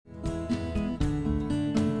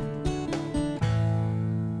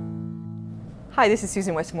Hi, this is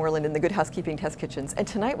Susan Westmoreland in the Good Housekeeping Test Kitchens, and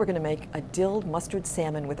tonight we're going to make a dilled mustard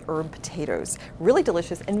salmon with herb potatoes. Really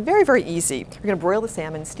delicious and very, very easy. We're going to broil the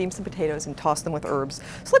salmon, steam some potatoes, and toss them with herbs.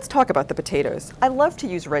 So let's talk about the potatoes. I love to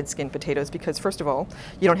use red skin potatoes because, first of all,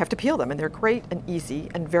 you don't have to peel them, and they're great and easy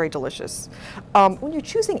and very delicious. When you're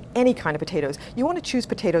choosing any kind of potatoes, you want to choose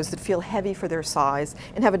potatoes that feel heavy for their size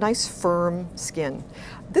and have a nice firm skin.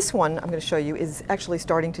 This one I'm going to show you is actually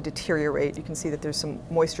starting to deteriorate. You can see that there's some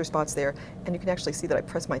moisture spots there, and you can actually see that I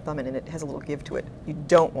pressed my thumb in and it has a little give to it. You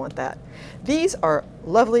don't want that. These are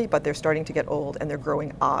lovely, but they're starting to get old and they're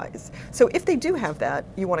growing eyes. So if they do have that,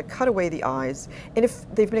 you want to cut away the eyes, and if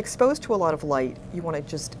they've been exposed to a lot of light, you want to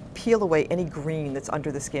just peel away any green that's under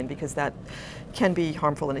the skin, because that can be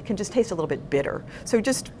harmful and it can just taste a little bit bitter. So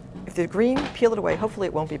just, if they're green, peel it away. Hopefully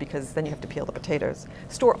it won't be, because then you have to peel the potatoes.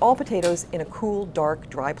 Store all potatoes in a cool, dark,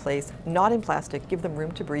 dry place, not in plastic. Give them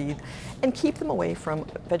room to breathe, and keep them away from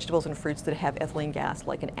vegetables and fruits that have ethylene gas,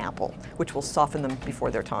 like an apple, which will soften them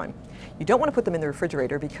before their time. You don't want to put them in the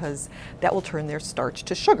refrigerator because that will turn their starch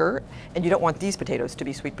to sugar, and you don't want these potatoes to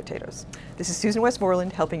be sweet potatoes. This is Susan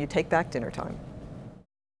Westmoreland helping you take back dinner time.